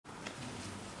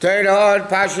Torah,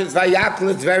 Pashas Vayakhel,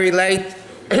 it's very late.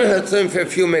 Let's learn for a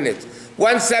few minutes.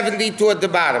 172 at the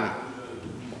bottom.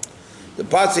 The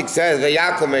pasuk says,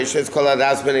 Vayakhel Moshe kol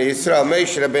adas bnei Yisrael.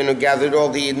 Moshe Rabbeinu gathered all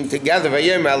the Eden together.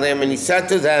 Vayom aleim, and he said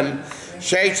to them,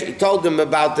 he told them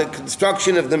about the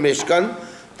construction of the Mishkan,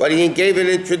 but he gave an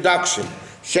introduction.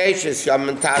 6 days you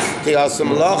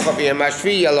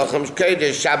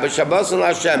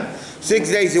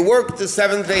work, the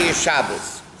 7th day is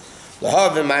Shabbos. To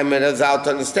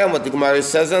understand what the Gemara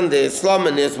says on this,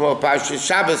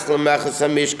 Shabbos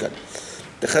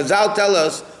the Chazal tell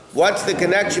us what's the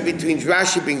connection between,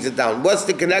 Rashi brings it down, what's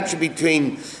the connection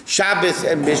between Shabbos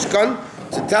and Mishkan,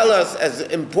 to tell us as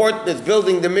important as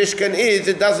building the Mishkan is,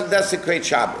 it doesn't desecrate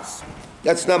Shabbos.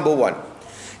 That's number one.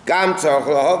 First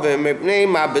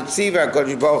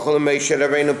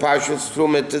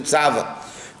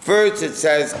it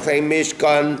says, Klei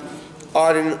Mishkan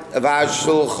Arin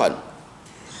Vashulchan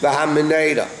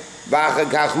V'Hamineda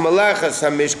V'Achakach Melechas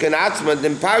HaMishkan Atzman.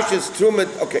 Then Parshas Trumat,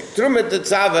 okay, Trumat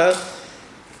Tetzava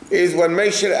is when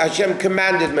Hashem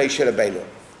commanded Moshe Rabbeinu.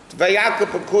 Vayakhel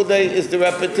Pekudei is the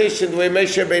repetition, the way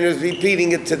Moshe Rabbeinu is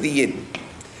repeating it to the Yid.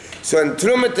 So in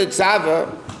Trumat Tetzava,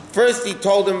 first he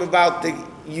told him about the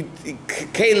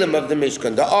Kalim of the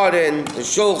Mishkan, the Arin, the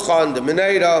Shulchan, the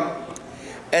Meneda,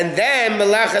 and then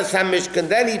Melechas HaMishkan.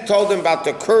 Then he told him about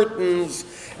the curtains,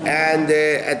 and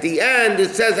at the end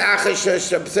it says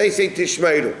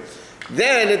Tishmeru.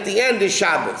 Then at the end is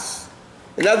Shabbos.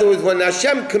 In other words, when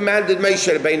Hashem commanded Moshe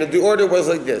Rabbeinu, the order was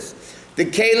like this: the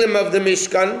Kalim of the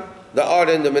Mishkan, the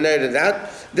Arin, the Meneda, that,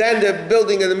 then the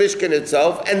building of the Mishkan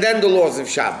itself, and then the laws of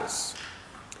Shabbos.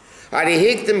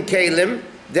 Harihiktim Kalim,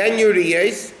 then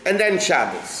Urias, and then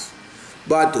Shabbos.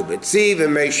 But to Betziv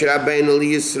and Moshe Rabbeinu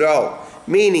Yisrael,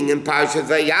 meaning in Parashat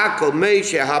Vayakhel,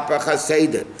 Moshe Hapach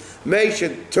HaSeder. Moshe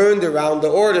turned around the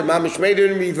order, Mamish made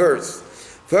it in reverse.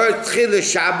 First Tchila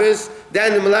Shabbos,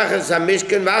 then the Melechas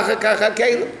HaMishkan, V'achakach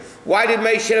HaKelim. Why did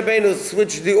Moshe Rabbeinu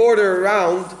switch the order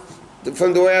around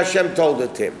from the way Hashem told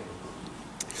it to him?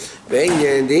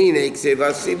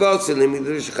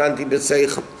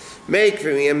 Make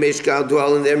for me a mishkan,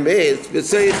 dwell in their midst.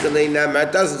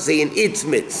 It doesn't say in its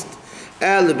midst.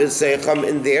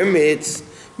 In their midst,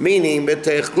 meaning in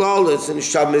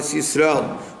Shabbos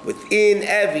Yisrael. Within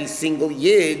every single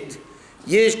Yid,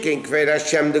 Yishkin create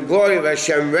Hashem, the glory of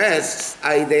Hashem rests,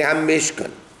 they have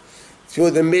Mishkan.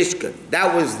 Through the Mishkan.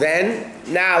 That was then.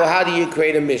 Now, how do you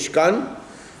create a Mishkan?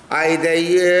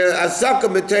 Asaka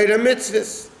b'Torah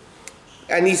mitzvahs.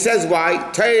 And he says why?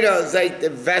 Torah is like the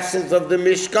vessels of the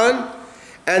Mishkan,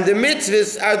 and the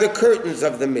mitzvahs are the curtains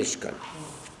of the Mishkan.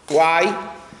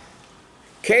 Why?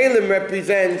 Kalim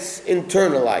represents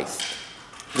internalized.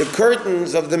 The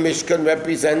curtains of the Mishkan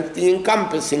represent the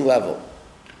encompassing level.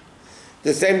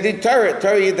 The same thing,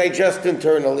 Torah you digest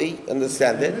internally,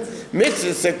 understand it?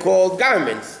 Mitzvahs are called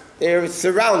garments. They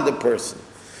surround the person.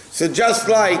 So just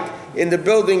like in the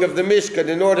building of the Mishkan,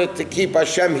 in order to keep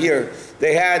Hashem here,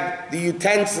 they had the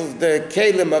utensils, the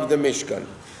kalim of the Mishkan.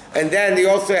 And then they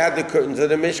also had the curtains of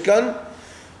the Mishkan.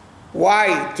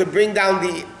 Why? To bring down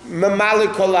the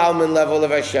mamalikol alman level of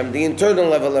Hashem, the internal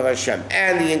level of Hashem,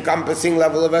 and the encompassing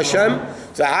level of Hashem.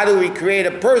 So how do we create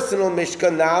a personal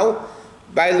Mishkan now?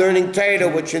 By learning Torah,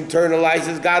 which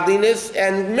internalizes godliness,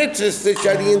 and mitzvahs, which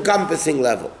are the encompassing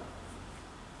level.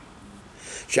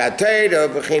 Shatera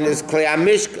b'chinas klei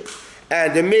hamishkan,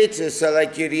 and the mitzvahs are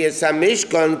like Yiriyas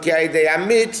hamishkan, ki aydei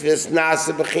hamitzvahs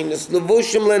nasa b'chinas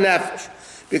levushim lenefesh,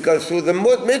 because through the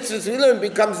mitzvahs we learn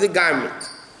becomes the garment.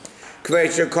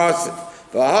 Kvesher kosev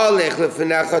v'halech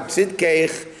lefenecha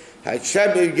tzidkeich,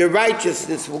 Hashem, your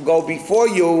righteousness will go before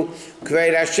you.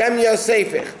 Kvei Hashem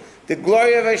Yosefich, the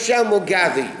glory of Hashem will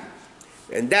gather you,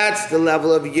 and that's the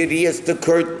level of Yiriyas, the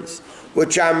curtains,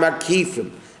 which are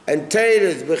makifim. And Torah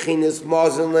is b'chinas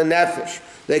mazen lenefesh,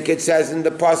 like it says in the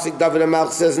pasuk. David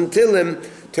HaMelech says in Tilim,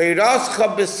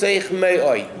 Torascha b'seich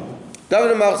me'oi.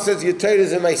 David HaMelech says, your Torah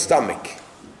is in my stomach.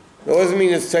 That doesn't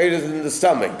mean it's Torah is in the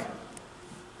stomach.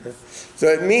 So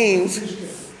it means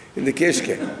in the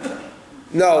kishke.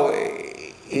 No,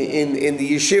 in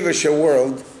the yeshivish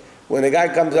world, when a guy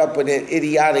comes up with an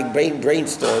idiotic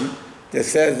brainstorm that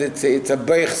says it's a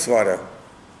beich svara,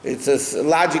 it's a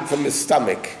logic from his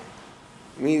stomach.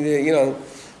 I mean,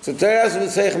 so Torah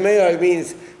B'Seich Me'or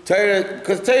means Torah,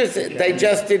 because Torah is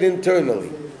digested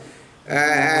internally.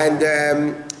 And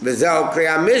V'zeh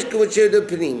Kriyah Mishka, which are the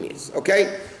Pnimis.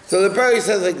 Okay? So the Torah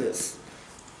says like this.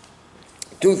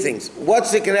 Two things.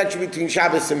 What's the connection between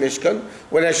Shabbos and Mishkan?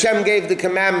 When Hashem gave the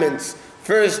commandments,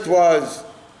 first was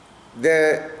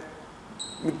the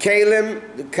Kalim,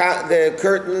 the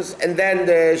curtains, and then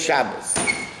the Shabbos.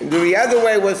 The other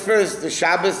way was first the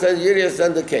Shabbos and Yirias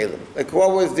and the Kalim. Like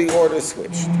what was the order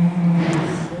switched?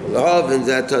 The Hovens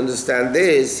had to understand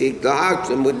this. The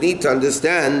Hakrim would need to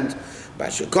understand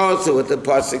Bashakosa what the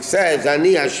pasuk says.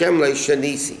 Ani Hashem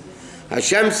le'shanisi.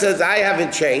 Hashem says, I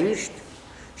haven't changed.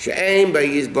 She'ein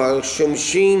ba'yizbarach shum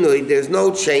shinui. There's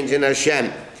no change in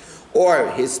Hashem.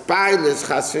 Or his pilus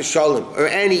chas v'sholem. Or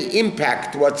any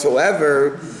impact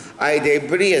whatsoever. Aydei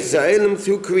b'riyah za'elim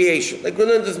through creation. Like we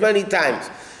learned this many times.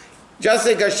 Just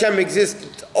like Hashem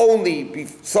existed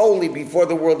solely before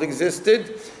the world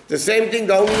existed, the same thing,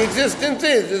 the only existence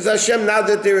is Hashem now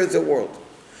that there is a world.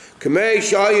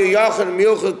 Just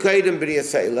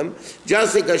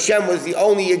like Hashem was the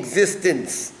only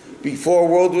existence before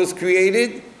world was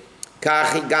created,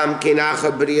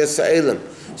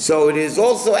 so it is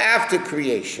also after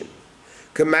creation.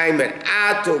 Like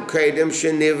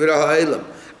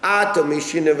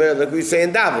we say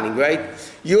in davening, right?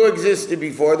 You existed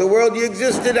before the world, you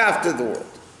existed after the world.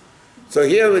 So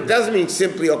here it doesn't mean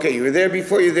simply, okay, you were there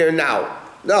before, you're there now.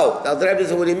 No, the Rabbi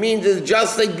said what it means is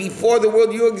just like before the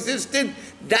world you existed,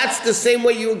 that's the same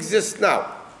way you exist now.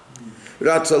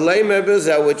 Which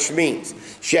means,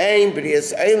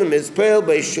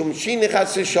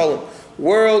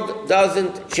 world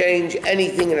doesn't change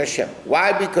anything in Hashem.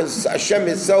 Why? Because Hashem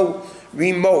is so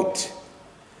remote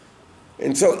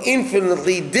and so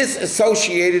infinitely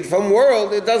disassociated from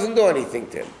world, it doesn't do anything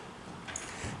to him.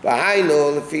 Because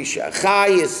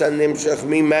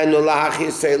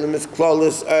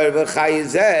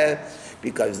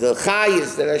the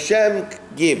chayis that Hashem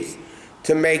gives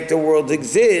to make the world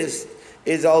exist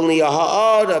is only a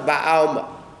ha'ara ba'alma,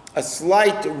 a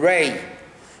slight ray.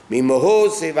 From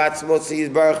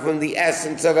the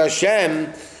essence of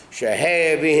Hashem,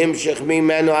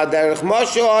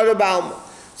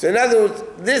 so in other words,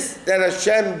 this that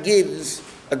Hashem gives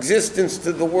existence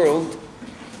to the world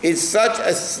is such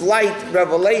a slight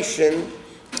revelation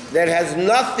that has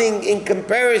nothing in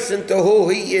comparison to who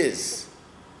He is.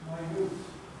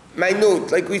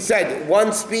 Minute. Like we said,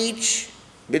 one speech,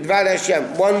 Bidvar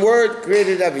Hashem, one word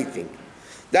created everything.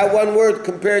 That one word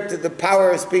compared to the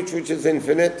power of speech, which is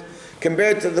infinite,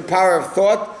 compared to the power of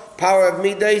thought, power of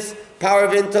midas, power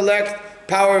of intellect,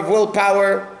 power of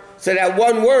willpower. So that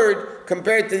one word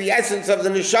compared to the essence of the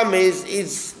neshama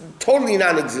is totally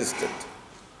non-existent.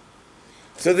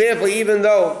 So therefore, even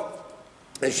though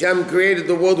Hashem created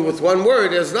the world with one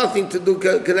word, there's nothing to do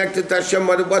connected to Hashem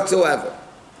whatsoever.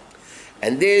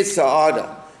 And this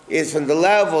sa'ada is from the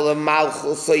level of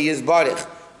Malchus so Yizbarich,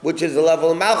 which is the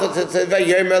level of Malchus that says,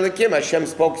 Hashem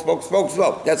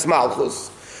spoke. That's Malchus.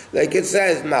 Like it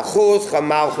says, Malchus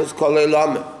Malchus kol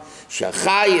elamim.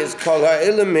 Shachayis kol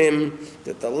ha'elamim,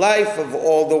 that the life of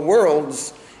all the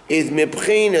worlds is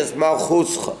mibchinas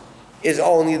Malchuscha, is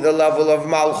only the level of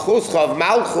Malchuscha, of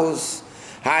Malchus.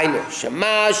 Hainu,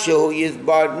 Shema shehu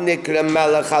yizbar nikra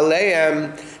melech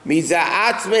aleim,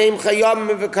 miza'atzmeim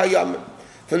chayamim v'kayamim.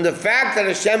 From the fact that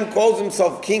Hashem calls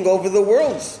Himself King over the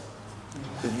worlds.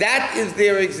 That is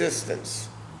their existence.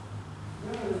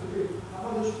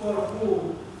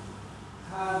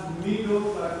 Has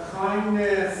middle like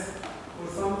kindness, or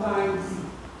sometimes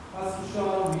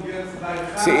he gets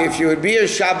like. See, if you would be a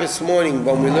Shabbos morning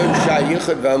when we learn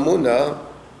Shayichad V'Amunah.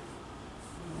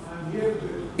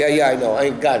 Yeah, I know, I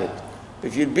got it.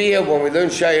 If you'd be here when we learn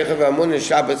Shayichad V'Amunah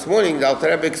Shabbos morning, the Alter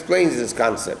Rebbe explains this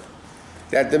concept.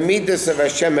 That the midas of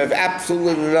Hashem have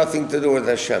absolutely nothing to do with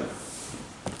Hashem.